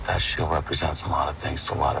shield represents a lot of things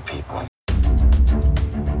to a lot of people.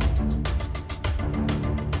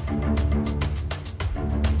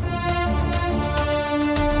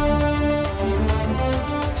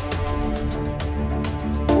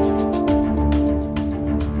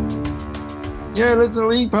 Yeah, this is a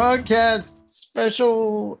League podcast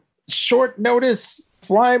special short notice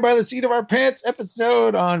flying by the seat of our pants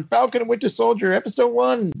episode on Falcon and Winter Soldier, episode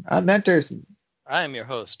 1. I'm Matt Durson. I am your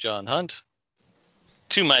host, John Hunt.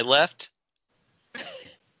 To my left,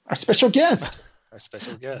 our special guest.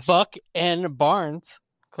 Buck and Barnes,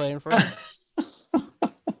 Clay and Fred.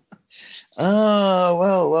 Oh,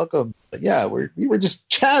 well, welcome. But yeah, we were just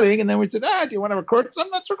chatting, and then we said, do you want to record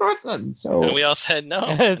something? Let's record something. So and we all said no.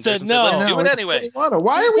 Said no. Let's do it anyway. Why are we doing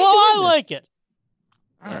I this? like it.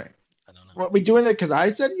 All right. I don't know. What, we doing it because I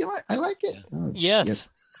said I like it? Yeah. Oh, Yes.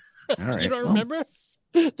 All right. You don't well. remember?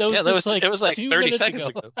 It was like 2 30 minutes seconds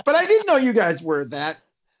ago. But I didn't know you guys were that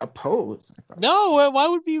opposed. No, why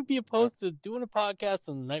would we be opposed to doing a podcast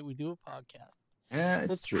on the night we do a podcast? Yeah, it's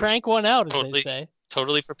Let's true. crank one out, as they say.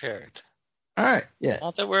 Totally prepared. All right. Yeah.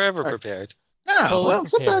 Not that we're ever prepared. No, Totally well,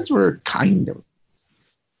 sometimes we're kind of.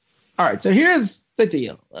 All right, so here's the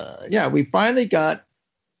deal. We finally got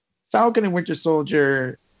Falcon and Winter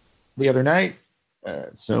Soldier the other night.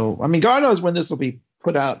 So, I mean, God knows when this will be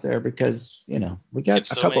put out there because, we got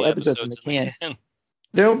It's a so couple many episodes in the can. can.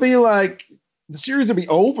 There'll be like, the series will be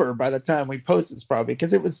over by the time we post this probably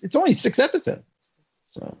because it's only 6 episodes.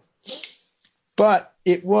 So, but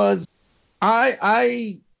it was,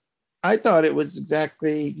 I thought it was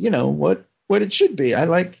exactly, what it should be. I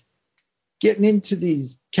like getting into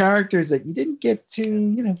these characters that you didn't get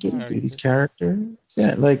to, get into these characters.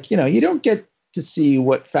 Yeah, like, you don't get to see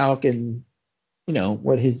what Falcon,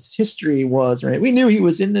 what his history was, right? We knew he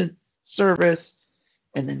was in the service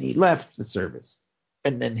and then he left the service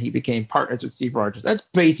and then he became partners with Steve Rogers. That's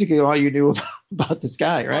basically all you knew about this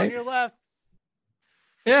guy, right? On your left.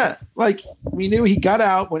 Yeah, like we knew he got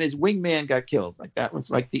out when his wingman got killed. Like that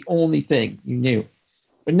was like the only thing you knew.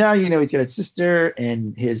 But now he's got a sister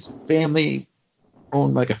and his family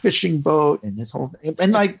owned like a fishing boat and this whole thing.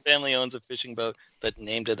 And like His family owns a fishing boat that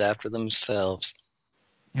named it after themselves.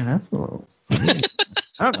 yeah, that's a little.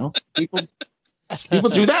 I don't know. People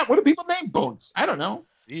do that. What do people name boats? I don't know.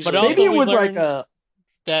 But Usually- Maybe it we was like learned a.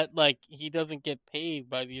 that like he doesn't get paid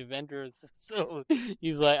by the Avengers, so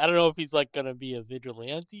he's like, I don't know if he's like gonna be a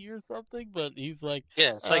vigilante or something, but he's like,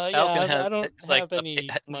 yeah, it's like yeah, Falcon I don't it's like have any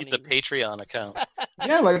needs a money. Patreon account.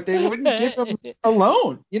 Yeah, like they wouldn't give him a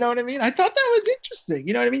loan. You know what I mean? I thought that was interesting.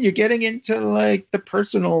 You know what I mean? You're getting into like the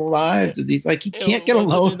personal lives of these. Like he can't get a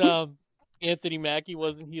loan. Anthony Mackie,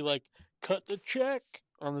 wasn't he like, cut the check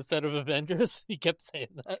on the set of Avengers? He kept saying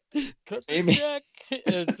that, cut the Maybe. check.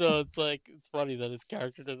 And so it's like, it's funny that his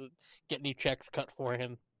character doesn't get any checks cut for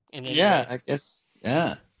him in any Yeah, way. I guess.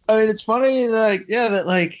 Yeah. I mean, it's funny. Like, yeah, that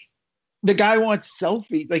like the guy wants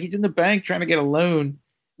selfies. Like he's in the bank trying to get a loan.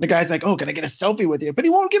 The guy's like, "Oh, can I get a selfie with you?" But he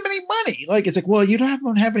won't give any money. Like it's like, well, you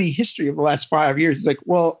don't have any history of the last 5 years. He's like,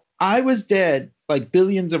 well, I was dead like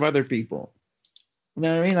billions of other people. You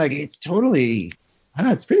know what I mean? Like it's totally. I don't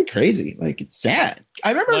know. It's pretty crazy. Like it's sad. I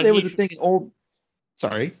remember But there was a thing in old.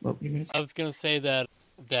 Sorry, what were you gonna say? I was gonna say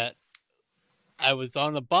that I was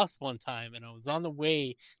on the bus one time and I was on the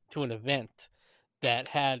way to an event that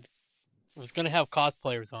was gonna have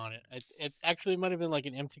cosplayers on it. It actually might have been like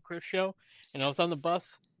an MC Chris show, and I was on the bus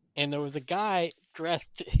and there was a guy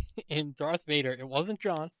dressed in Darth Vader. It wasn't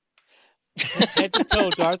John. Head to toe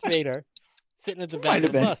Darth Vader, sitting at the back Might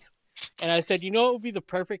of the have been. bus. And I said, what would be the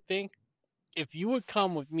perfect thing? If you would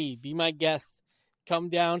come with me, be my guest, come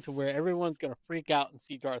down to where everyone's going to freak out and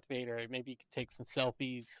see Darth Vader, and maybe you could take some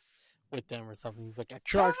selfies with them or something. He's like, I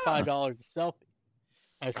charge $5 a selfie.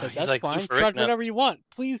 I said, He's that's like, fine. "You for it Charge now." whatever you want.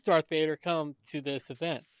 Please, Darth Vader, come to this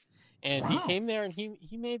event. And he Wow. came there and he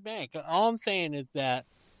made bank. All I'm saying is that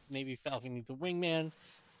maybe Falcon needs a wingman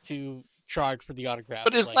to charge for the autograph.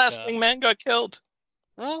 But his last wingman got killed.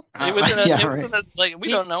 Well, It was in a, yeah, it was right. in a, like we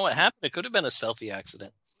don't know what happened. It could have been a selfie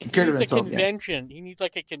accident. he Could have needs been a something, yeah. convention. He needs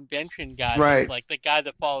like a convention guy. Right. That's like the guy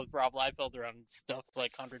that follows Rob Liefeld around and stuffs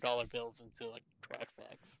like $100 bills into like trash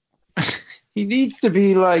bags. He needs to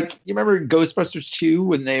be like, you remember in Ghostbusters 2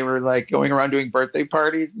 when they were like going around doing birthday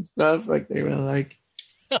parties and stuff? Like they were like,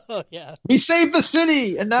 Oh yeah. we saved the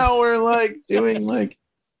city, and now we're like doing like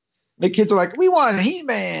the kids are like, we want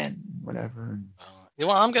He-Man, whatever.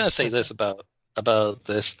 Well, I'm going to say this about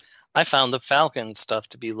this. I found the Falcon stuff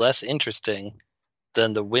to be less interesting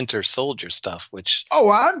than the Winter Soldier stuff, which Oh,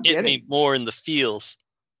 I'm hit getting, me more in the feels.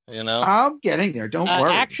 You know, I'm getting there. Don't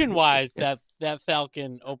worry. Action wise, that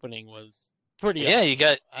Falcon opening was pretty. Yeah, you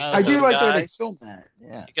got. I do those like the way they guys. filmed that.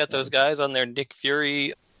 Yeah, You got those guys on their Nick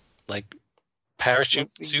Fury, like parachute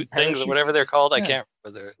Floating suit things parachute. or whatever they're called. I Yeah. can't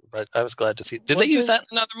remember, but I was glad to see. Did they use that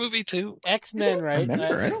in another movie too? X-Men, I right?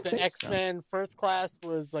 remember. I don't the think so. X-Men First Class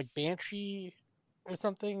was like Banshee or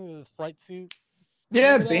something. The flight suit.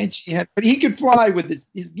 Yeah, Remember that? Banshee had, but he could fly with his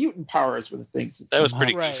mutant powers with the things. That was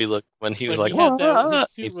pretty Right. goofy look when he was But like, he had "Whoa!" his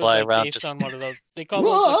He'd suit fly was, like, around, based just on one of those. They call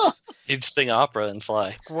those Whoa! like he'd sing opera and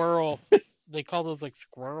fly. squirrel. They call those like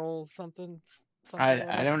squirrel something.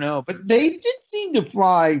 I don't know, but they did seem to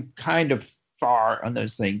fly kind of far on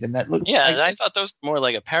those things, and that looked Yeah, like I thought those were more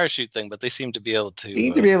like a parachute thing, but they seem to be able to.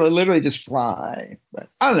 seemed to be able to literally just fly. But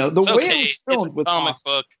I don't know, the It's way okay. it was It's a filmed was comic awesome.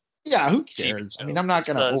 book. Yeah, who TV cares? I show. mean, I'm not It's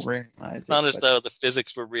going to not- overanalyze It's not it. as but though the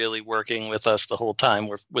physics were really working with us the whole time.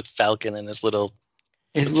 We're with Falcon and his little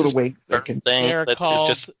his little wings that bird can. thing They're that is called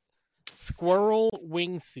just. squirrel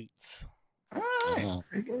wingsuits. All right, Uh-huh.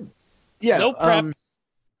 very good. Yeah, No prep.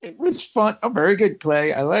 It was fun. Oh, very good,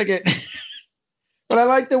 Clay. I like it. But I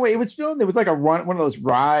like the way it was filmed. It was like one of those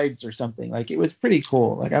rides or something. Like it was pretty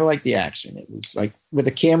cool. Like I like the action. It was like where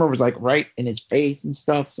the camera was like right in his face and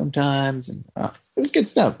stuff sometimes, and it was good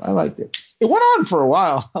stuff. I liked it. It went on for a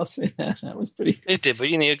while. I'll say that. That was pretty good. It did, but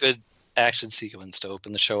you need a good action sequence to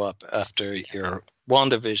open the show up after your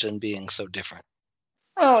WandaVision being so different.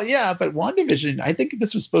 Well, yeah, but WandaVision. I think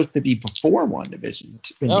this was supposed to be before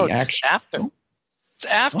WandaVision. In No, the it's action. after. It's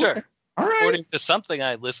after. Okay. All right. According to something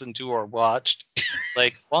I listened to or watched,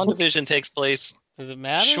 like WandaVision takes place Does it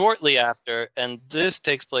matter? shortly after, and this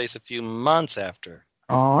takes place a few months after.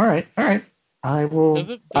 All right. All right. I will. Does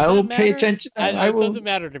it I will matter? pay attention. I It will. doesn't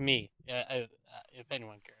matter to me. If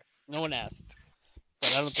anyone cares, no one asked,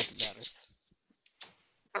 but I don't think it matters.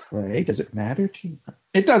 Clay, does it matter to you?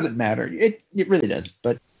 It doesn't matter. It really does.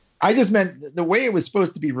 But I just meant the way it was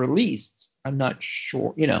supposed to be released. I'm not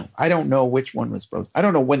sure. I don't know which one was supposed. I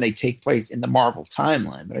don't know when they take place in the Marvel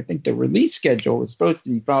timeline, but I think the release schedule was supposed to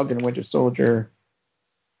be Falcon and Winter Soldier,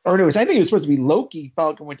 or I think it was supposed to be Loki,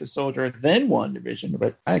 Falcon, Winter Soldier, then WandaVision.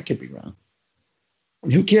 But I could be wrong.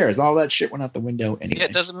 Who cares? All that shit went out the window anyway. Yeah,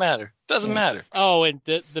 it doesn't matter. Doesn't matter. Oh, and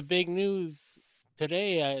the big news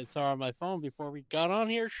today I saw on my phone before we got on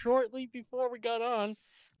here. Shortly before we got on,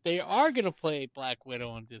 they are going to play Black Widow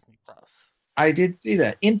on Disney Plus. I did see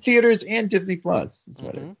that in theaters and Disney Plus. Is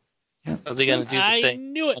what Mhm. Are they going to do the I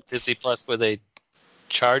thing knew on it. Disney Plus where they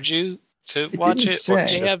charge you to It watch didn't it?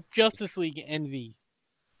 say. They have Justice League Envy.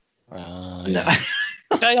 No. Yeah.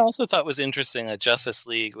 I also thought was interesting that Justice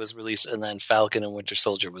League was released and then Falcon and Winter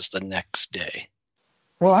Soldier was the next day.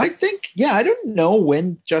 Well, I think, I don't know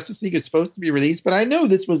when Justice League is supposed to be released, but I know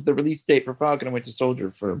this was the release date for Falcon and Winter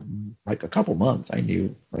Soldier for like a couple months. I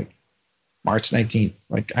knew like March 19th.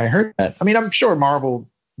 Like I heard that. I mean, I'm sure Marvel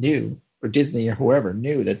knew, or Disney or whoever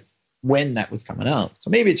knew that when that was coming out. So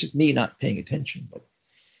maybe it's just me not paying attention.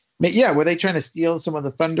 But yeah, were they trying to steal some of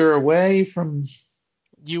the thunder away from?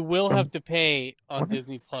 You will From- have to pay on What?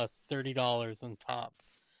 Disney Plus $30 on top.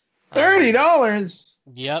 $30.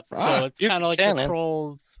 Yep. Fuck. So it's You kind of like can, the man.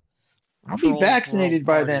 Trolls. I'll be Trolls vaccinated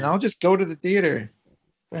World by then. Party. I'll just go to the theater.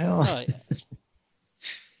 Well, Oh, yeah.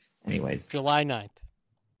 anyways, July 9th.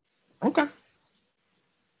 okay.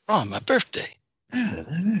 Oh, my birthday.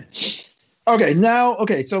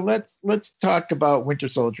 Okay, so let's talk about Winter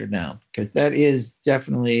Soldier now, because that is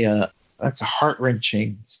definitely that's a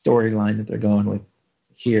heart-wrenching storyline that they're going with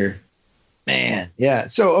here. Man, yeah.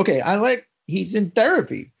 So okay, he's in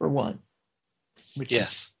therapy for one. Which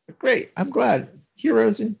Yes. is great. I'm glad.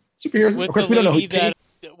 Heroes and superheroes. With Of course, the we don't know lady who's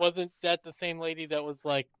paid. wasn't that the same lady that was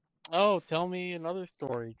like, "Oh, tell me another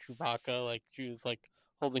story, Chewbacca." Like she was like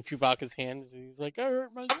holding Chewbacca's hand. And he's like, "I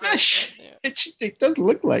hurt myself." Gosh, Yeah. it does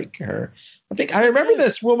look like her. I remember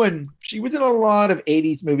this woman. She was in a lot of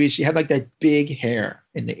 80s movies. She had like that big hair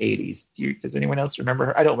in the 80s. Does anyone else remember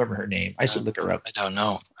her? I don't remember her name. I should look her up. I don't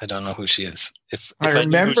know. I don't know who she is. If I knew who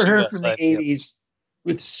remember she her was, from the I'd be- 80s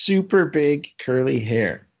with super big curly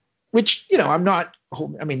hair, which, I'm not,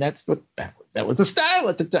 I mean, that's what that was the style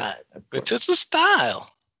at the time. of Which course. is the style.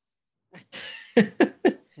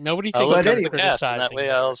 Nobody I'll thinks look But up I'm the cast, and that criticizing way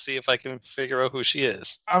her. I'll see if I can figure out who she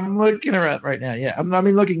is. I'm looking her up right now. Yeah, I'm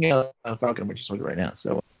looking at Falcon and Winter Soldier right now.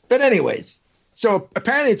 So, but anyways, so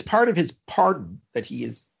apparently it's part of his pardon that he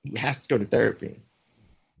has to go to therapy,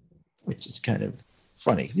 which is kind of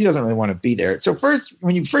funny because he doesn't really want to be there. So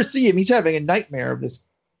when you first see him, he's having a nightmare of this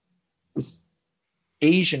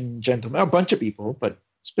Asian gentleman, a bunch of people, but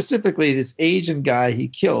specifically this Asian guy he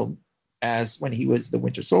killed when he was the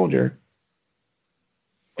Winter Soldier.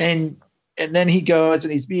 And then he goes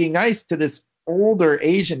and he's being nice to this older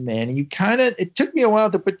Asian man. And it took me a while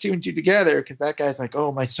to put two and two together because that guy's like,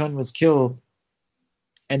 "Oh, my son was killed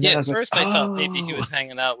And Yeah, then I at was like, first I thought maybe he "Oh." was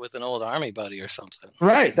hanging out with an old army buddy or something.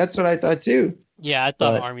 Right. That's what I thought too. Yeah, I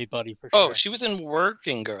thought But- Army Buddy for Oh, sure. she was in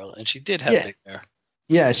Working Girl, and she did have Yeah. big hair.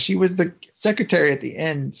 Yeah, she was the secretary at the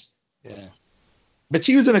end. Yeah. But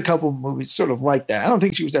she was in a couple of movies sort of like that. I don't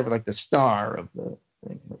think she was ever like the star of the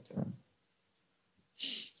thing.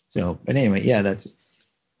 But anyway, yeah, that's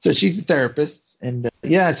so she's a therapist. And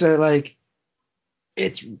yeah, so like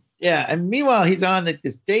it's yeah. And meanwhile, he's on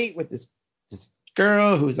this date with this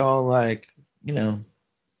girl who's all like,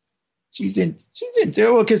 she's into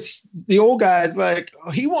it because the old guy's like,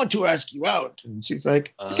 oh, he wants to ask you out. And she's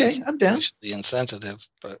like, okay, That's I'm down. racially insensitive,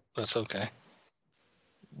 but that's okay.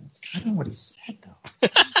 That's kind of what he said,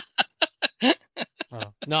 though. Oh,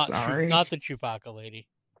 not Sorry. not the Chewbacca lady.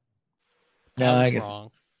 No, That was I guess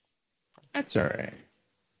wrong. that's all right.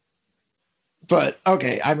 But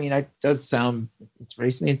okay, I mean, it does sound it's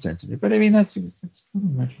racially insensitive, but I mean that's pretty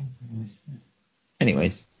much.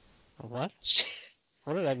 Anyways, What?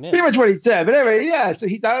 What did I miss? pretty much what he said. But anyway, yeah. So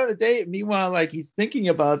he's out on a date. Meanwhile, like he's thinking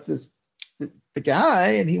about the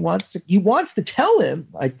guy, and he wants to tell him.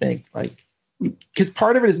 I think like because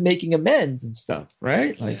part of it is making amends and stuff,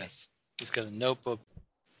 right? Like Yes. He's got a notebook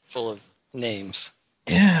full of names.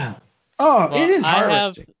 yeah. Oh, Well, it is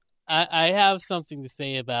hard. I have something to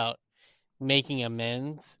say about making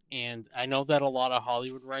amends, and I know that a lot of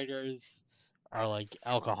Hollywood writers are like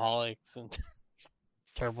alcoholics and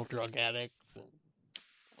terrible drug addicts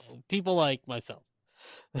and people like myself.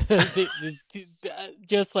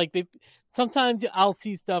 Just like sometimes I'll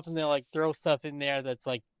see stuff and they'll like throw stuff in there that's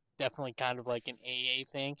like definitely kind of like an AA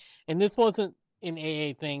thing, and this wasn't an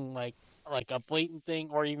AA thing like a blatant thing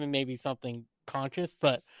or even maybe something conscious,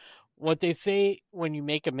 but what they say when you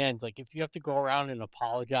make amends, like if you have to go around and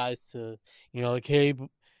apologize to, like, hey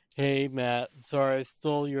Matt, I'm sorry I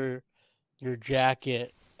stole your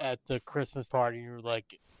jacket at the Christmas party. You're like,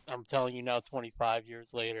 I'm telling you now 25 years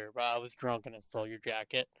later, but I was drunk and I stole your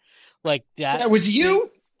jacket. Like That was you?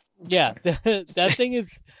 Yeah, that thing is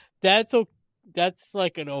that's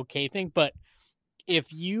like an okay thing, but if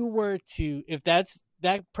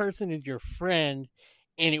that person is your friend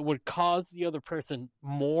and it would cause the other person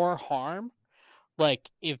more harm, like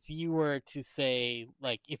if you were to say,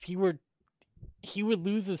 like if he would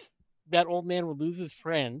lose that old man would lose his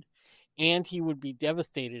friend and he would be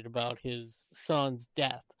devastated about his son's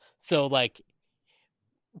death. So like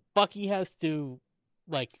Bucky has to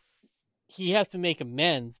he has to make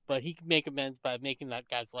amends, but he can make amends by making that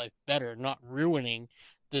guy's life better, not ruining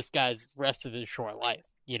this guy's rest of his short life.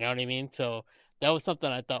 You know what I mean? So that was something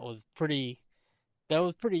I thought was pretty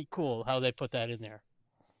cool how they put that in there.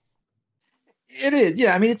 It is,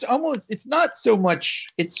 yeah. I mean, it's not so much.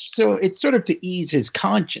 It's sort of to ease his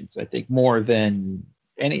conscience, I think, more than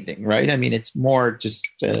anything, right? I mean, it's more just.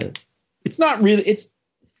 It's not really.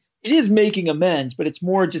 It is making amends, but it's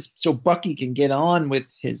more just so Bucky can get on with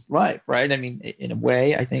his life, right? I mean, in a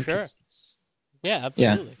way, I think. Sure. It's Yeah,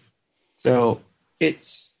 absolutely. so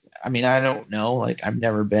it's. I mean, I don't know. Like, I've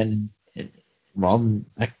never been involved in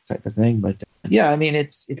that type of thing, but yeah, I mean,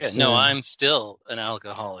 it's. I'm still an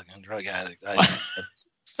alcoholic and drug addict.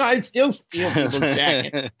 I still steal people's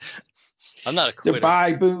jackets I'm not a to quitter.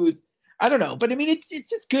 buy booze. I don't know, but I mean, it's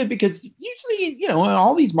just good because usually, in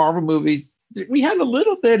all these Marvel movies, we had a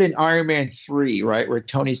little bit in Iron Man 3, right, where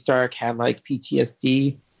Tony Stark had like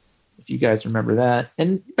PTSD, if you guys remember that.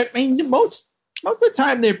 But I mean, most of the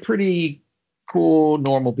time they're pretty cool,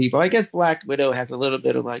 normal people. I guess Black Widow has a little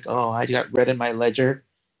bit of like, oh, I got red in my ledger,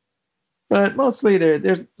 but mostly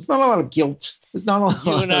there's not a lot of guilt. There's not a lot.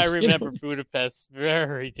 You and I of, remember Budapest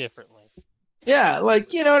very differently. Yeah,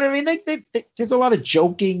 like you know what I mean. They there's a lot of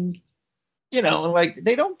joking. Like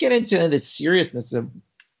they don't get into the seriousness of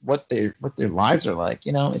what their lives are like.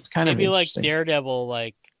 It's kind Maybe of like interesting. Daredevil,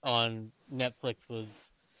 like on Netflix, was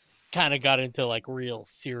kind of got into like real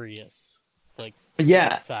serious, like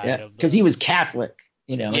Yeah, side yeah, of because the- he was Catholic.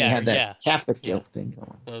 And he Yeah, had that yeah. Catholic Yeah. guilt thing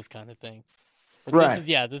going. those kind of things. But Right.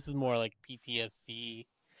 This is more like PTSD.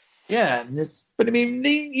 Yeah, but I mean,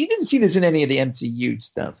 you didn't see this in any of the MCU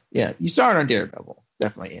stuff. Yeah, you saw it on Daredevil,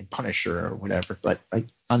 definitely, in Punisher or whatever. But like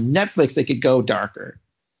on Netflix, they could go darker.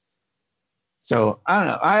 So I don't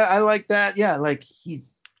know. I like that. Yeah, like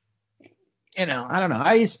he's, I don't know.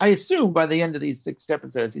 I assume by the end of these 6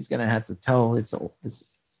 episodes, he's gonna have to tell this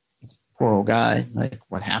poor old guy like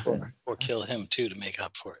what happened. Or kill him too to make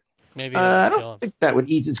up for it. Maybe I he'll kill don't him. think that would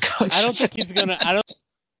ease his conscience. I don't think he's gonna. I don't.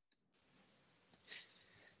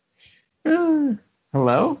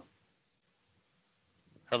 Hello?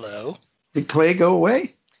 Hello? Did Clay go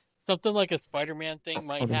away? Something like a Spider-Man thing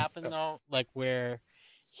might Okay. happen though, like where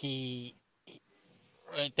he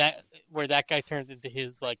that where that guy turns into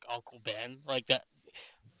his like Uncle Ben, like that.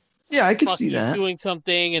 Yeah, I could Fuck, see he's that. doing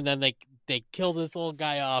something, and then they kill this old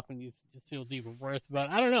guy off, and he just feels even worse about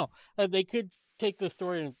it. I don't know. They could take the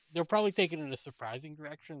story, and they're probably taking it in a surprising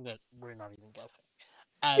direction that we're not even guessing.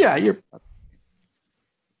 Yeah, you're.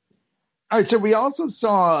 All right, so we also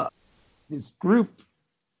saw this group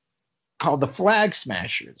called the Flag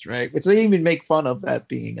Smashers, right? Which they even make fun of that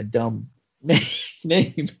being a dumb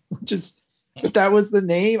name, but that was the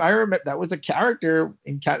name. I remember that was a character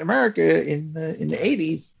in Captain America in the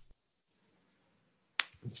 80s.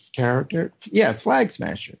 Character, yeah, Flag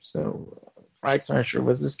Smasher. So Flag Smasher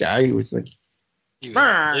was this guy who was like, He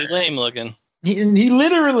was really lame looking. he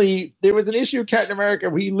literally, there was an issue of Captain America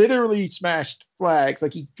where he literally smashed flags.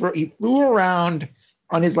 Like he flew around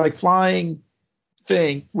on his like flying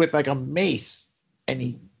thing with like a mace, and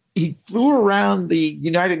he flew around the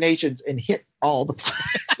United Nations and hit all the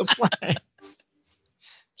flags.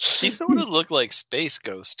 He sort of looked like Space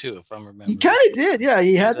Ghost too, if I'm remembering. He kind of did, yeah.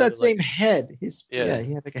 He had that same like, head. He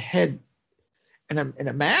had like a head and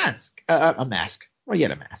a mask. A mask. Well, he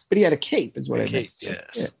had a mask, but he had a cape, is what I meant. Yes.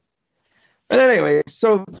 Yeah. But anyway,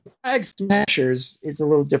 so Flag Smashers is a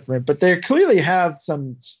little different, but they clearly have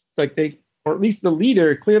some or at least the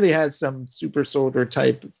leader clearly has some super soldier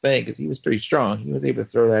type thing because he was pretty strong. He was able to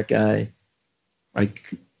throw that guy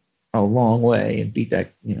like a long way and beat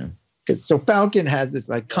that, Because so Falcon has this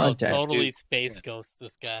like contact. Totally Space Ghost,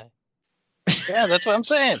 this guy. Yeah, that's what I'm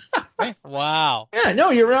saying. Wow. Yeah, no,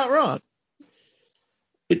 you're not wrong.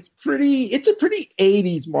 It's a pretty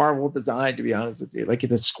 80s Marvel design, to be honest with you. Like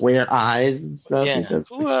the square eyes and stuff. Yeah.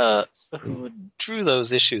 Who drew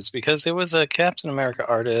those issues? Because there was a Captain America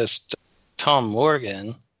artist, Tom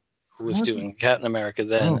Morgan, who was doing Captain America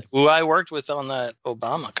then, who I worked with on that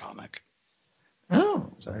Obama comic. Oh,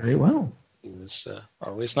 very well. He was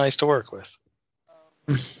always nice to work with.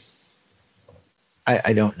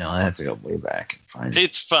 I don't know. I have to go way back and find it.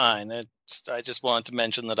 It's fine. I just wanted to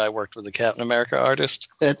mention that I worked with a Captain America artist.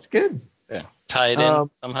 That's good. Yeah. Tie it in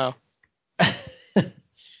somehow. I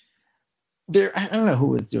don't know who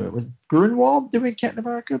was doing it. Was Grunwald doing Captain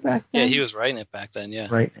America back then? Yeah, he was writing it back then, yeah.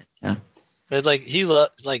 Right. Yeah. But he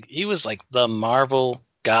was like the Marvel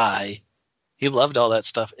guy. He loved all that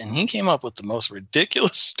stuff, and he came up with the most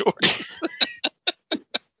ridiculous stories.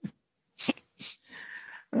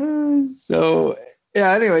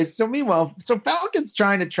 Anyway, meanwhile, Falcon's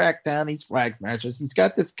trying to track down these Flag Smashers. He's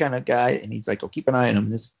got this kind of guy, and he's like, "Oh, keep an eye on him."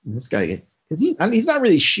 This guy, he's not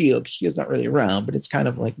really S.H.I.E.L.D. S.H.I.E.L.D.'s not really around, but it's kind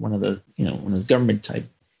of like one of the one of those government type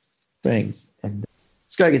things. And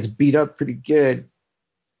this guy gets beat up pretty good.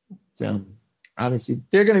 So obviously,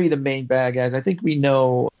 they're going to be the main bad guys. I think we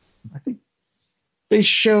know. I think they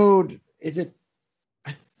showed. Is it?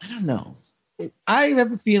 I don't know. I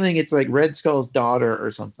have a feeling it's like Red Skull's daughter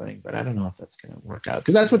or something, but I don't know if that's going to work out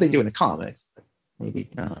because that's what they do in the comics. But maybe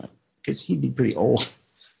not because he'd be pretty old.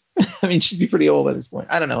 I mean, she'd be pretty old at this point.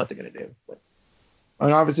 I don't know what they're going to do. But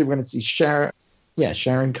obviously, we're going to see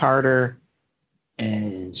Sharon Carter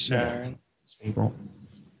and Sharon people.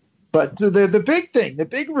 But so the big thing, the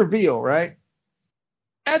big reveal, right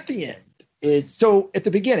at the end is at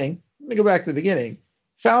the beginning. Let me go back to the beginning.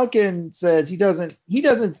 Falcon says he doesn't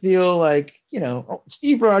feel like,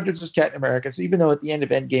 Steve Rogers was Captain America. So even though at the end of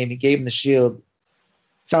Endgame, he gave him the shield,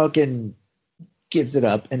 Falcon gives it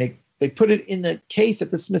up and they put it in the case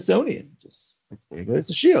at the Smithsonian. Just there goes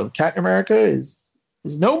the shield. Captain America is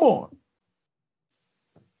no more.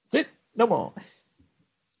 That's it. No more.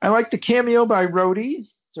 I like the cameo by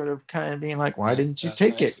Rhodey, sort of kind of being like, why didn't you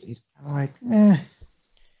take it? He's kind of like, eh.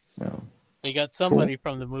 So they got somebody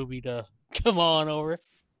from the movie to come on over.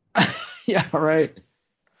 Yeah, right.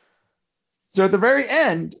 So at the very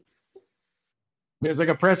end, there's like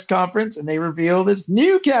a press conference and they reveal this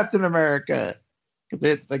new Captain America.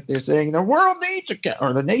 Because they're saying the world needs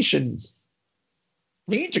or the nation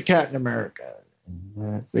needs a Captain America.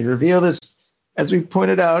 And, so they reveal this, as we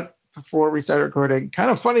pointed out before we started recording,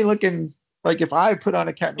 kind of funny looking, like if I put on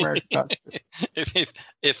a Captain America costume.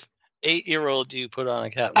 if 8-year-old you put on a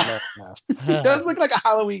Captain America mask. It does look like a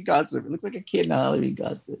Halloween costume. It looks like a kid in a Halloween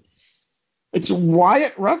costume. It's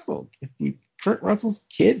Wyatt Russell. Kurt Russell's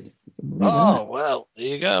kid. Oh, well, there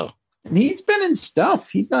you go. And he's been in stuff.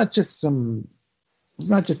 He's not just a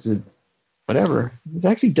whatever. He's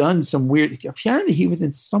actually done some weird. Apparently, he was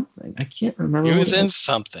in something. I can't remember. He was in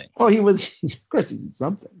something. Well, he was. Of course, he's in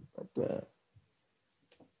something. But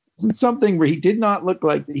it's in something where he did not look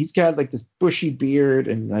like. He's got like this bushy beard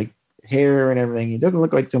and like hair and everything. He doesn't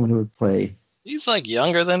look like someone who would play. He's like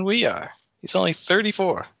younger than we are. He's only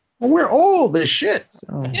 34. Well, we're old as shit.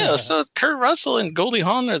 So. Yeah, so it's Kurt Russell and Goldie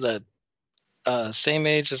Hawn are the same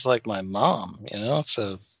age as like my mom,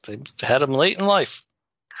 so they had him late in life.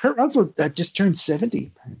 Kurt Russell just turned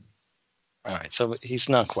 70. All right, so he's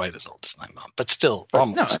not quite as old as my mom, but still But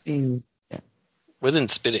almost no, I mean, yeah, within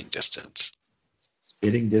spitting distance.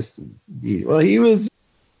 spitting distance. Indeed. Well, he was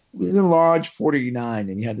in Lodge 49,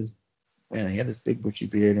 and he had this big bushy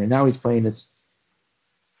beard, and now he's playing this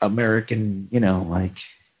American, like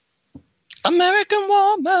American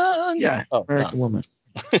woman. yeah, Oh, American woman.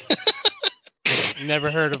 Never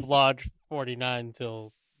heard of Lodge 49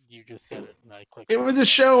 until you just said it, and I clicked. It was a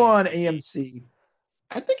show on AMC.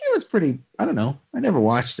 I think it was pretty. I don't know. I never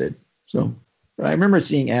watched it, but I remember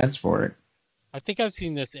seeing ads for it. I think I've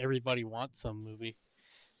seen this Everybody Wants Some movie.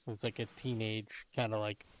 It was like a teenage kind of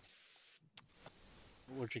like,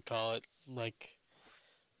 what'd you call it? Like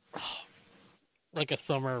a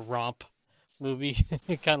summer romp movie,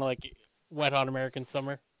 kind of like Wet Hot American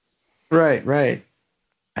Summer. Right.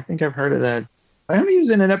 I think I've heard of that. I only was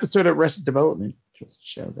in an episode of Arrested Development, just to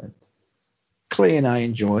show that Clay and I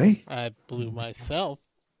enjoy. I blew myself.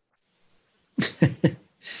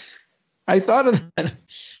 I thought of it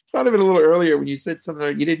a little earlier when you said something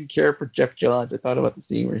like you didn't care for Jeff Johns. I thought about the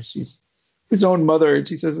scene where she's his own mother and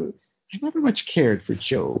she says, I never much cared for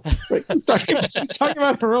Joe. Like, she's talking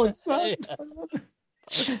about her own son.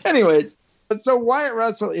 Anyways, so Wyatt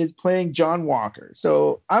Russell is playing John Walker.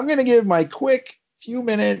 So I'm going to give my quick few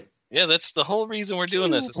minute. Yeah, that's the whole reason we're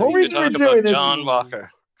doing this. Is Whole so we reason can we're talk doing about this John is- Walker.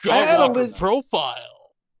 I had John a Walker list-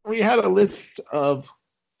 profile. We had a list of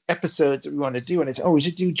episodes that we wanted to do, and I said, we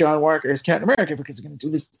should do John Walker as Captain America because we're going to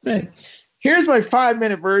do this thing. Here's my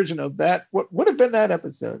 5-minute version of that. What would have been that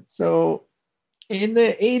episode? So in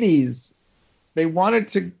the 80s, they wanted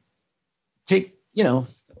to they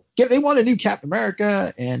want a new Captain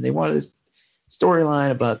America, and they wanted this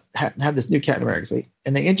storyline about have this new Captain America.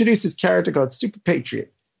 And they introduced this character called Super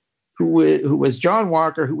Patriot, who was John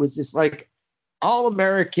Walker, who was this like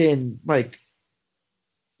all-American, like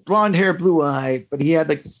blonde hair, blue eye, but he had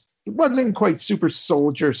like this, it wasn't quite super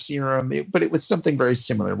soldier serum, but it was something very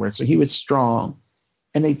similar so he was strong.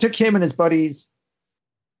 And they took him and his buddies,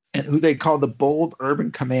 and who they called the Bold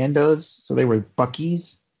Urban Commandos. So they were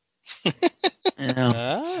Buckies. They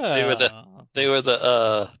were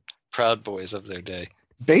the Proud Boys of their day.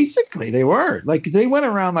 Basically, they were like they went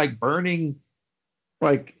around like burning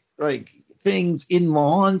like things in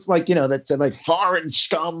lawns, like that said like foreign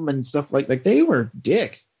scum and stuff like they were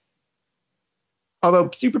dicks.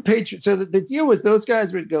 Although Super Patriot, so the deal was those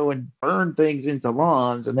guys would go and burn things into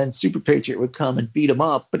lawns, and then Super Patriot would come and beat them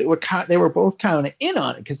up. But they were both kind of in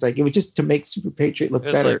on it because like it was just to make Super Patriot look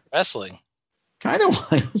better. Like wrestling. Kind of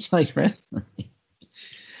it was like wrestling.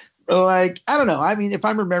 Like, I don't know. I mean, if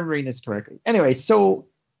I'm remembering this correctly. Anyway, so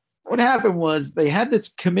what happened was they had this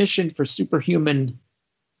commission for superhuman,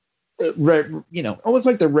 almost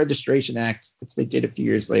like the Registration Act, which they did a few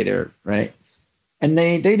years later, right? And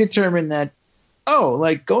they determined that,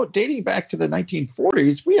 dating back to the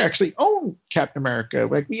 1940s, we actually own Captain America.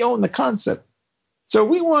 Like, we own the concept. So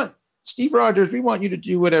we want Steve Rogers, we want you to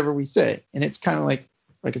do whatever we say. And it's kind of like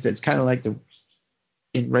I said, it's kind of like the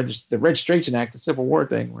Registration Act, the Civil War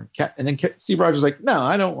thing, and then Steve Rogers was like, no,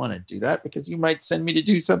 I don't want to do that because you might send me to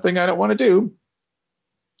do something I don't want to do,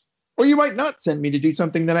 or you might not send me to do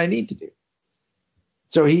something that I need to do.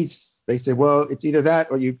 So they said, well, it's either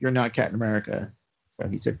that or you're not Captain America. So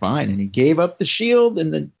he said, fine, and he gave up the shield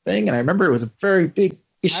and the thing. And I remember it was a very big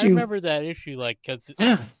issue. I remember that issue, like, because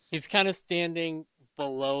he's kind of standing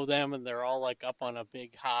below them, and they're all like up on a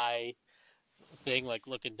big high thing, like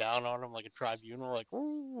looking down on him like a tribunal, like,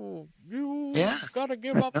 oh, you gotta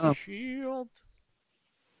give up the shield.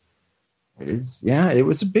 It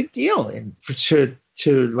was a big deal, and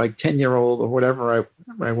to like 10-year-old or whatever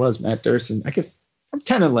I was, Matt Durson. I guess I'm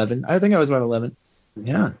 10, 11. I think I was about 11.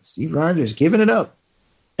 Yeah, Steve Rogers giving it up,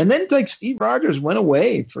 and then like Steve Rogers went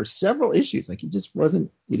away for several issues. Like he just wasn't.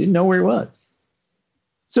 We didn't know where he was.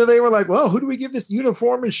 So they were like, well, who do we give this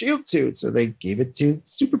uniform and shield to? So they gave it to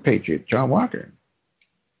Super Patriot, John Walker.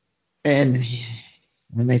 And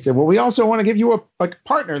they said, well, we also want to give you a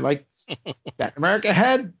partner like Captain America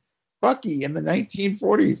had Bucky in the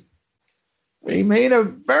 1940s. They made a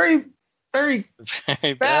very, very,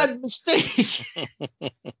 very bad mistake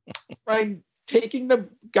by taking the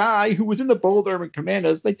guy who was in the Bold Urban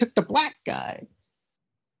Commandos. They took the black guy.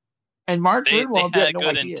 And Mark Gruenwald had no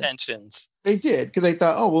idea. Intentions. They did, because they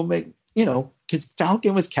thought, we'll make, because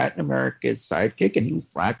Falcon was Captain America's sidekick and he was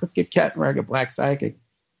black. Let's give Captain America black sidekick.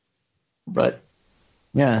 But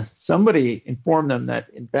yeah, somebody informed them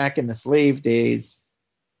that back in the slave days,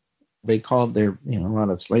 they called their, a lot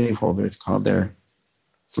of slaveholders called their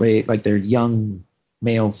slave, like their young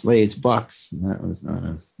male slaves bucks, and that was not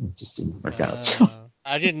it just didn't work out. So.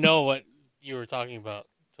 I didn't know what you were talking about,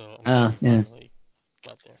 so yeah.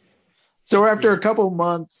 Got there. So after a couple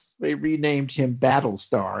months, they renamed him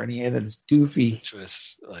Battlestar, and he had this goofy, which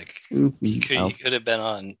was like goofy. he could have been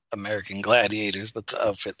on American Gladiators with the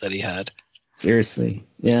outfit that he had. Seriously,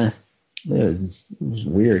 yeah, it was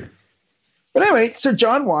weird. But anyway, so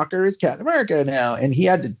John Walker is Captain America now, and he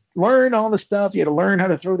had to learn all the stuff. He had to learn how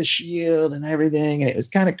to throw the shield and everything, and it was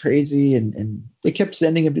kind of crazy. And they kept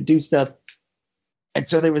sending him to do stuff. And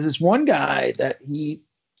so there was this one guy that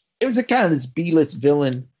it was a kind of this B-list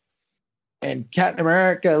villain, and Captain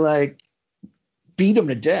America like beat him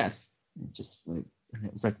to death. And just like, and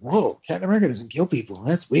it was like, whoa, Captain America doesn't kill people.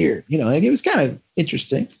 That's weird. Like, it was kind of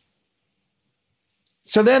interesting.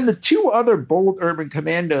 So then the two other bold urban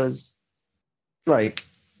commandos like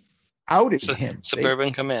outed him.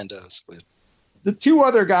 Suburban Commandos. The two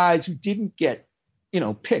other guys who didn't get,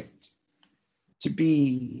 picked to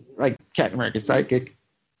be like Captain America's sidekick,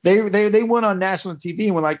 they went on national TV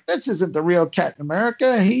and were like, this isn't the real Captain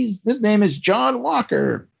America. His name is John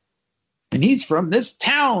Walker, and he's from this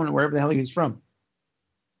town, wherever the hell he's from.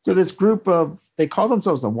 So this group they call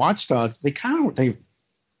themselves the Watchdogs. It's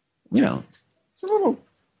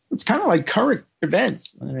kind of like current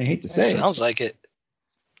events. I hate to say it. Sounds like it.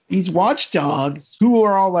 These watchdogs who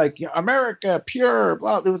are all like, America, pure,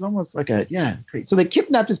 blah. It was almost like crazy. So they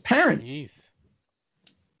kidnapped his parents. Jeez.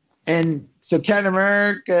 And so Captain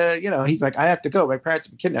America, he's like, I have to go. My parents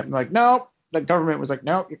have been kidnapped. I'm like, no. The government was like,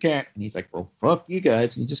 no, you can't. And he's like, well, fuck you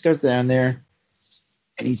guys. And he just goes down there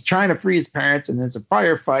and he's trying to free his parents. And there's a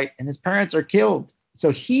firefight and his parents are killed. So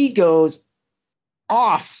he goes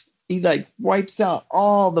off. He like wipes out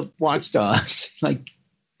all the watchdogs, like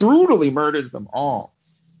brutally murders them all.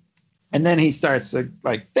 And then he starts to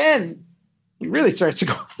then he really starts to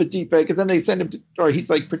go off the deep end, because then they send him to, or he's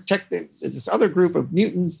like protecting this other group of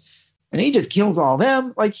mutants, and he just kills all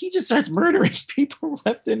them. Like, he just starts murdering people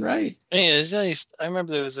left and right. Yeah, I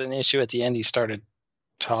remember there was an issue at the end. He started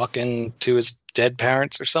talking to his dead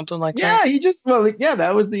parents or something like that. Yeah,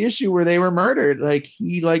 that was the issue where they were murdered. Like,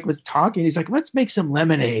 he was talking. He's like, let's make some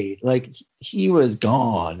lemonade. Like, he was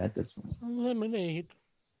gone at this point. Lemonade.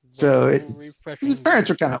 So his parents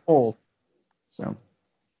were kind of old. So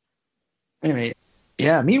anyway,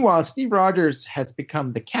 yeah. Meanwhile, Steve Rogers has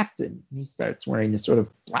become the captain. He starts wearing this sort of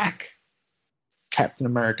black Captain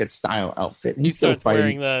America style outfit. And he he's still starts fighting.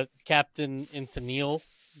 wearing the Captain into Neil,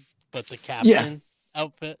 but the captain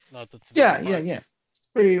outfit, not the yeah. It's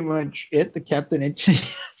pretty much it. The Captain into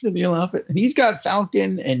the Neil outfit, and he's got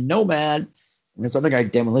Falcon and Nomad, and this other guy,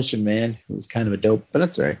 Demolition Man, who's kind of a dope, but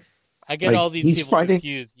that's all right. I get all these people fighting.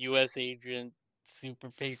 confused. U.S. Agent, Super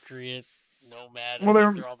Patriot, Nomad. Well,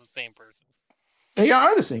 they're all the same person. They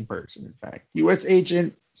are the same person, in fact. U.S.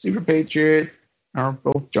 Agent, Super Patriot are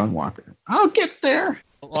both John Walker. I'll get there.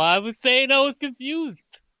 Well, I was saying I was confused.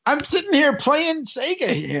 I'm sitting here playing Sega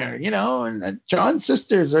here, and John's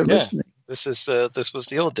sisters are listening. This was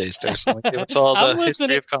the old days, Darcy. It's all the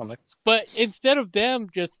history of comics. But instead of them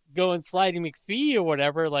just going Sliding McPhee or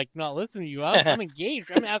whatever, like not listening to you, I'm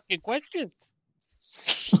engaged. I'm asking questions.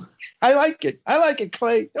 I like it.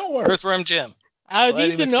 Clay. Don't worry. Earthworm Jim. I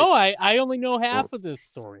need to know. I only know half of this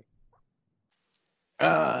story.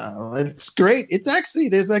 It's great. It's actually,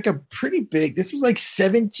 there's like a pretty big, this was like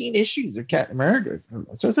 17 issues of Captain America.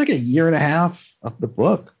 So it's like a year and a half of the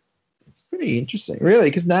book. It's pretty interesting, really,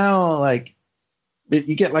 because now like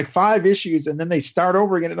you get like 5 issues and then they start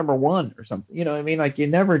over again at number 1 or something. You know what I mean? Like you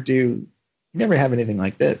never have anything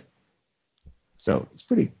like this. So it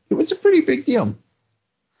was a pretty big deal.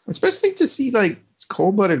 Especially to see like it's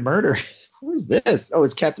cold-blooded murder. What is this? Oh,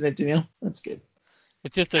 it's Captain Antonio. That's good.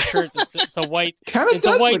 It's just a shirt. It's a white. It's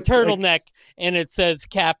a white turtleneck, and it says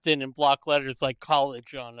 "Captain" in block letters like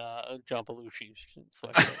college on John Belushi's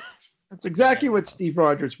sweatshirt. That's exactly what Steve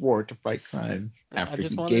Rogers wore to fight crime after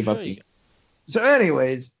he gave up. So,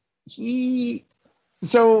 anyways, they're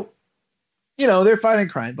fighting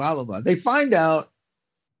crime. Blah blah blah. They find out.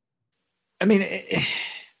 I mean,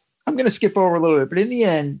 I'm going to skip over a little bit, but in the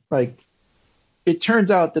end, like. It turns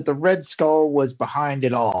out that the Red Skull was behind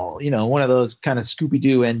it all. One of those kind of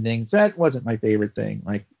Scooby-Doo endings. That wasn't my favorite thing.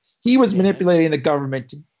 Like, he was manipulating the government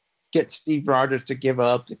to get Steve Rogers to give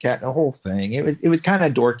up the whole thing. It was kind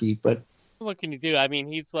of dorky, but what can you do? I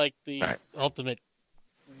mean, he's like the ultimate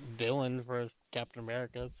villain for Captain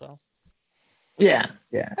America. So yeah.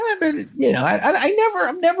 But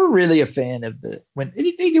I'm never really a fan of when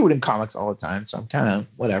they do it in comics all the time. So I'm kind of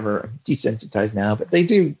whatever. I'm desensitized now, but they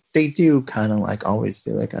do kind of like always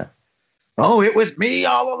do like a oh, it was me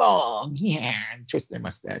all along. Yeah, and twist their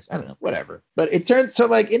mustache. I don't know, whatever. But it turns so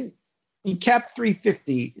like in Cap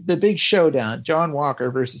 350, the big showdown, John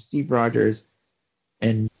Walker versus Steve Rogers,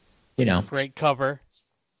 and Great cover.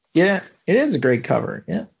 yeah, it is a great cover.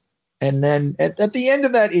 Yeah. And then at the end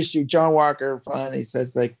of that issue, John Walker finally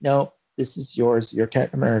says, like, no, this is yours. You're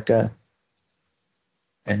Captain America.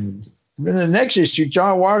 And then the next issue,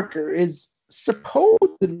 John Walker is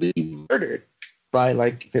supposedly murdered by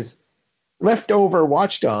like this leftover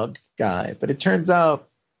watchdog guy. But it turns out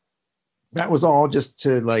that was all just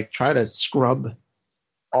to like try to scrub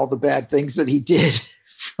all the bad things that he did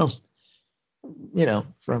from.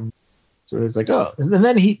 So it's like, oh, and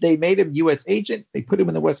then they made him U.S. agent. They put him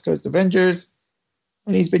in the West Coast Avengers,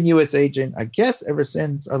 and he's been U.S. agent, I guess, ever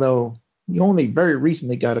since. Although he only very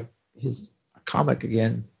recently got his comic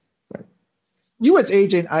again. But U.S.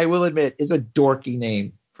 agent, I will admit, is a dorky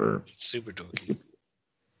name for super dorky.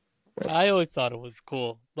 I always thought it was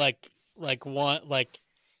cool, like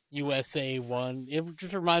USA 1. It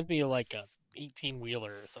just reminds me of like a 18-wheeler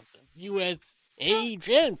or something. U.S.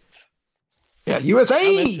 agent. Yeah, U.S. I'm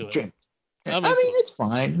into agent. it. I mean, it's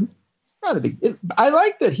fine. It's not a big. I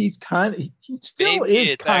like that he still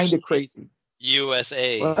is kind of crazy.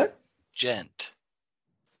 USA What? Gent.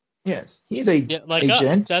 Yes, he's a like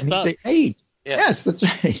agent, us. and That's he's us. a agent. Yeah. Yes, that's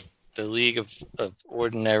right. The League of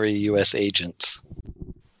Ordinary U.S. Agents.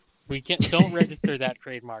 We don't register that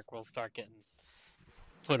trademark. We'll start getting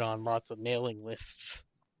put on lots of mailing lists.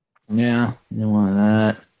 Yeah, you don't want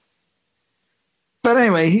that. But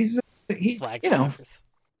anyway, he's Flag you know, smashers.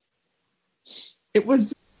 it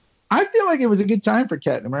was. I feel like it was a good time for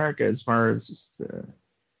Captain America as far as just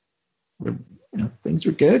things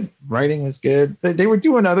were good. Writing was good. They were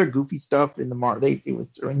doing other goofy stuff in the it was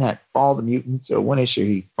during that Fall of the Mutants. So one issue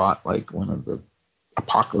he fought like one of the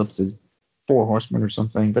Apocalypse's 4 Horsemen or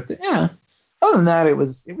something. But other than that, it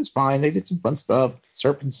was fine. They did some fun stuff.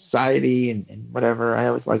 Serpent Society and whatever. I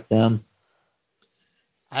always liked them.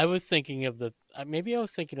 I was thinking of maybe I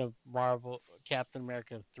was thinking of Marvel Captain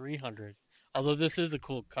America 300. Although this is a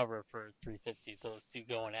cool cover for 350, those two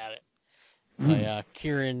going at it by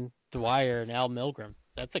Kieran Dwyer and Al Milgrom.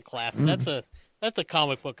 That's a class. That's a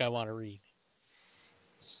comic book I want to read.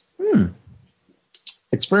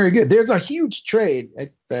 It's very good. There's a huge trade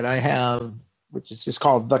that I have, which is just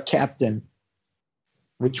called The Captain,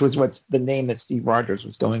 which was what's the name that Steve Rogers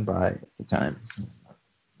was going by at the time. So,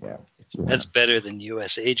 yeah, that's better than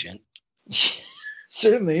U.S. Agent.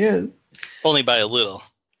 Certainly is. Only by a little.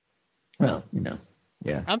 Well,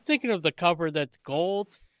 yeah. I'm thinking of the cover that's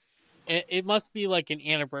gold. It must be like an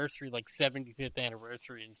anniversary, like 75th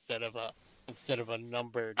anniversary instead of a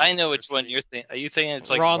numbered. I know which one you're thinking. Are you thinking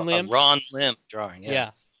it's like Ron a Ron Limp drawing?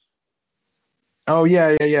 Yeah. Oh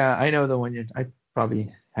yeah. I know the one. I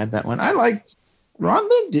probably had that one. I liked Ron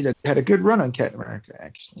Lim. Had a good run on Captain America,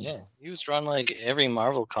 actually. Yeah, he was drawing like every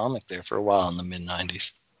Marvel comic there for a while in the mid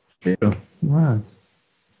 '90s. Yeah, he was.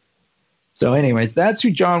 So, anyways, that's who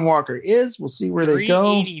John Walker is. We'll see where they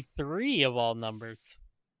go. 383 of all numbers.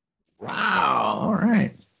 Wow. All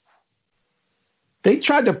right. They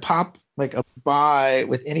tried to pop like a buy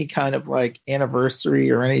with any kind of like anniversary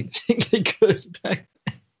or anything they could back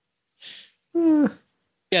then.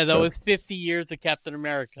 Yeah, that was 50 years of Captain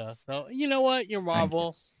America. So, you know what? You're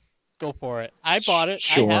Marvel. Go for it. I bought it.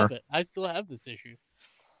 Sure. I have it. I still have this issue.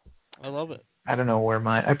 I love it. I don't know where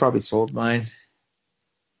I probably sold mine.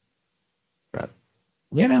 But,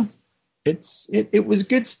 it was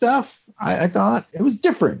good stuff. I thought it was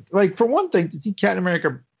different. Like, for one thing, to see Captain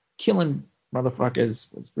America killing motherfuckers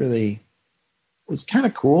was kind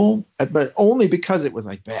of cool, but only because it was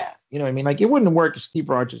like bad. You know what I mean? Like, it wouldn't work if Steve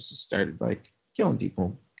Rogers just started like killing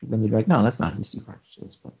people, because then you'd be like, no, that's not who Steve Rogers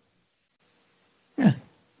is. But yeah,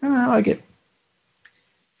 I like it.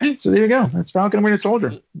 And so there you go. That's Falcon and Winter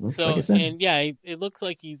Soldier. So, like I said. and yeah, it looks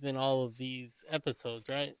like he's in all of these episodes,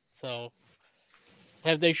 right? So,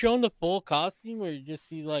 have they shown the full costume, or you just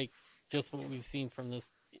see like just what we've seen from this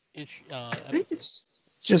issue? I think it's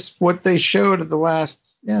just what they showed at the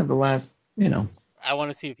last. I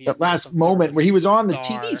want to see if that last moment where he was on the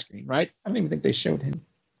star. TV screen, right? I don't even think they showed him.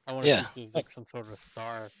 I want to see if there's like some sort of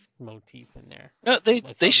star motif in there. No,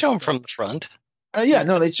 they show him from the front.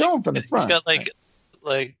 They show him from the front. He's got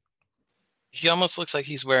like he almost looks like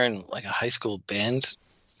he's wearing like a high school band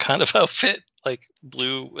kind of outfit, like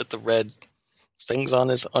blue with the red things on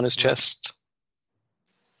his chest.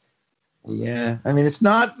 Yeah, I mean, it's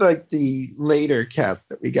not like the later Cap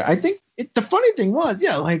that we got. I think the funny thing was,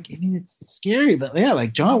 it's scary, but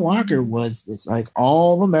like John Walker was this like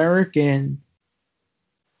all American.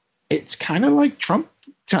 It's kind of like Trump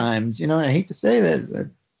times, I hate to say this.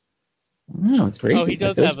 No, it's crazy. Oh, he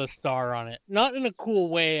does Like, have a star on it. Not in a cool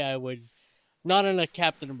way, not in a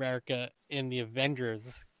Captain America in the Avengers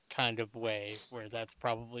kind of way, where that's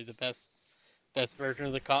probably the best version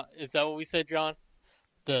of the Is that what we said, John?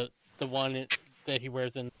 The one that he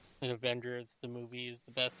wears in Avengers, the movie, is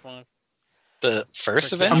the best one. The first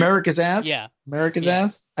For Avenger? America's ass. Yeah. America's Yeah.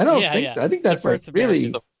 ass. I don't Yeah, think yeah. so. I think that's The like first really.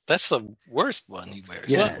 Avenger. That's the worst one he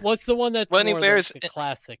wears. Yeah. What's the one that's When he more wears like the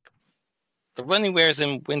classic The one he wears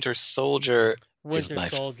in Winter Soldier. Winter my-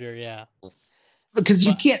 Soldier? Yeah. Because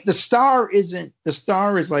you But- can't. The star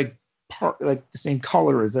is like like the same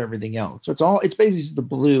color as everything else. So it's basically just the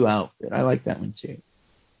blue outfit. I like that one too.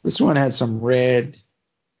 This one has some red.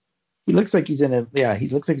 He looks like he's in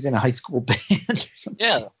a high school band or something.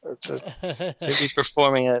 Yeah, to be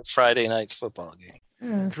performing at Friday night's football game.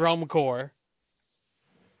 Yeah. Drum corps.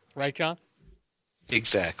 Right, John?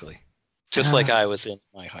 Exactly. Just like I was in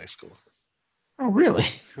my high school. Oh, really?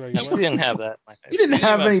 Sure you No, were. we didn't have that. In my high You school. didn't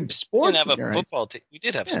have any We sports. didn't have in your a high football team. We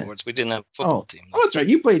did have Yeah. sports. We didn't have a football team. Oh, that's right.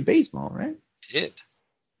 You played baseball, right? We did.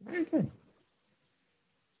 Very good.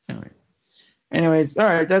 All right. Anyways, all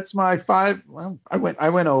right. That's my 5. Well, I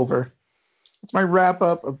went over. That's my wrap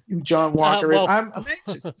up of who John Walker well- is. I'm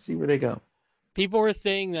anxious to see where they go. People were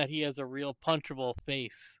saying that he has a real punchable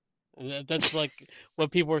face. That's like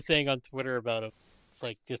what people were saying on Twitter about him. It's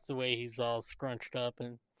like just the way he's all scrunched up,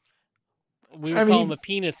 and we would call him a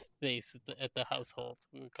penis face at the household.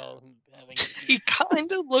 We would call him having. A He penis.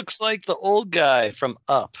 kind of looks like the old guy from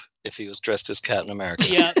Up if he was dressed as Captain America.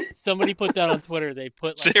 Yeah, somebody put that on Twitter. They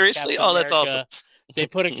put like, Seriously? Captain Oh, that's America- awesome. They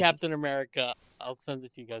put a Captain America. I'll send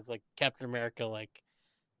it to you guys. Like Captain America, like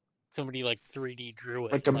somebody like 3D drew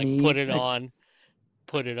it, Like a meme? put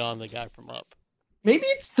it on the guy from Up. Maybe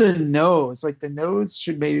it's the nose. Like the nose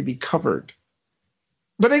should maybe be covered.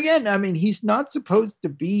 But again, I mean, he's not supposed to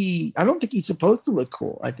be. I don't think he's supposed to look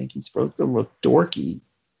cool. I think he's supposed to look dorky,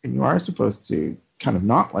 and you are supposed to kind of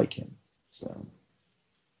not like him. So,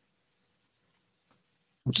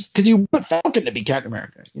 just because you want Falcon to be Captain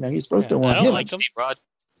America, you're supposed to Yeah, I want don't him. like him. Steve Rogers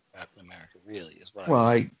Captain America really is what Well,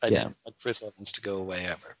 I yeah, didn't want Chris Evans to go away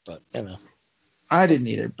ever, but I didn't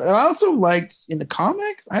either. But I also liked in the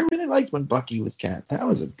comics. I really liked when Bucky was Cap. That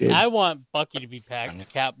was a good. I want Bucky to be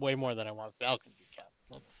Cap way more than I want Falcon to be Cap.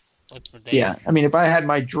 That's ridiculous. Yeah, I mean, if I had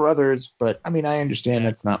my druthers, but I mean, I understand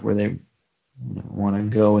that's not where they want to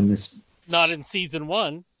go in this. Not in season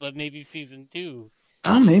 1, but maybe season 2.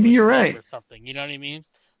 Oh, maybe you're right. Or something. You know what I mean?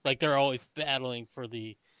 Like they're always battling for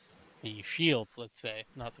the shield, let's say,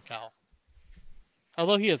 not the cowl.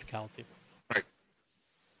 Although he has a cowl too.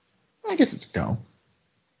 I guess it's a go.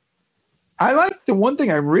 I like the one thing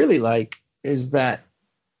I really like is that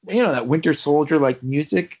that Winter Soldier like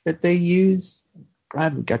music that they use.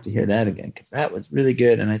 Glad we got to hear that again because that was really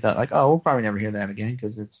good. And I thought like, oh, we'll probably never hear that again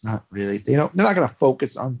because it's not really they're not going to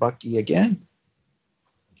focus on Bucky again.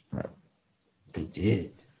 But they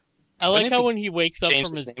did. I like how when he wakes up changed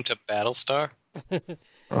from his his name to Battlestar.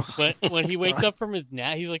 Ugh. but when he wakes up from his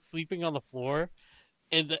nap, he's like sleeping on the floor,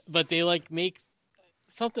 but they like make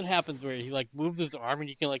something happens where he like moves his arm and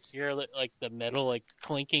you can like hear like the metal like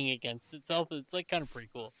clinking against itself. It's like kind of pretty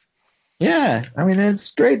cool. Yeah, I mean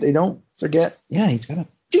it's great. They don't forget. Yeah, he's got a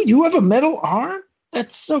dude. You have a metal arm?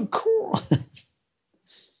 That's so cool.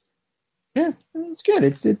 Yeah, it's good.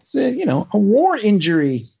 It's a war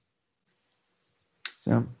injury.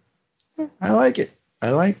 So yeah, I like it.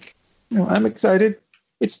 I'm excited.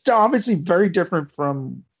 It's obviously very different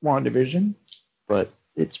from WandaVision, but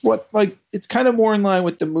it's it's kind of more in line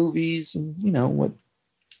with the movies and what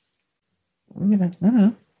I don't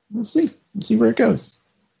know. We'll see. We'll see where it goes.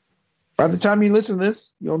 By the time you listen to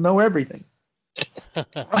this, you'll know everything.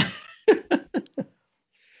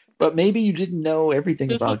 But maybe you didn't know everything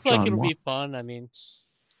This about looks like John it'll Walker. be fun. I mean,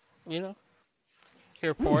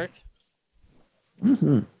 here for it.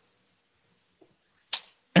 Mm-hmm.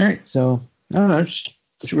 All right, so I don't know.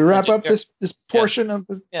 Should we wrap up this portion of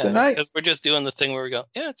the night? Because we're just doing the thing where we go,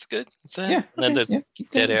 yeah, it's good. It's that. Yeah, And then okay, there's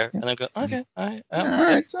keep dead going, air, yeah. and I go, okay, all right. All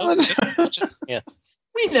right, so let's- Yeah,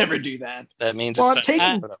 we never do that. that means Well, I'm it's time to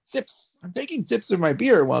taking put up. sips. I'm taking sips of my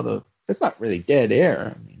beer while that's not really dead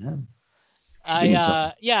air. I mean, doing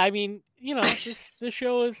something. Yeah, I mean, this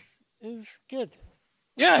show is good.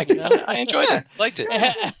 Yeah, I enjoyed it. Liked it.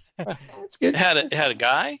 it's good. It had a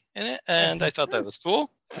guy in it, and I thought that was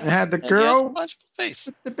cool. I had the And he has a girl punchable face.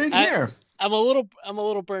 with the big I- hair. I'm a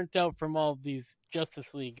little burnt out from all of these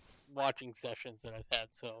Justice League watching sessions that I've had,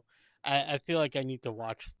 so I feel like I need to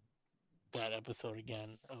watch that episode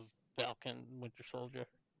again of Falcon Winter Soldier.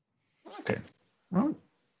 Okay. Well,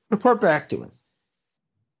 report back to us.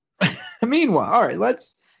 Meanwhile, all right,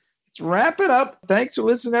 let's let's wrap it up. Thanks for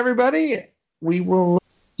listening, everybody. We will.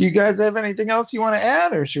 Do you guys have anything else you want to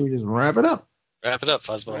add, or should we just wrap it up? Wrap it up,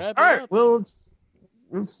 Fuzzball. Wrap it All right. up. Well,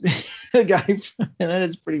 let's the guy. That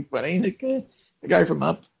is pretty funny. The guy from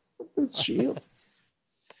Up. With shield.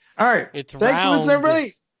 All right. It's Thanks for round. listening,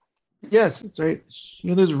 everybody. Yes, that's right. The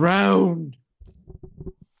shield is round.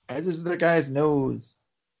 As is the guy's nose.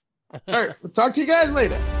 All right. We'll talk to you guys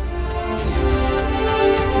later.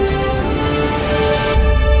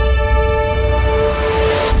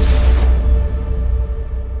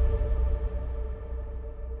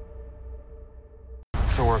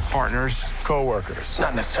 So we're partners, co-workers.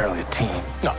 Not necessarily a team. No,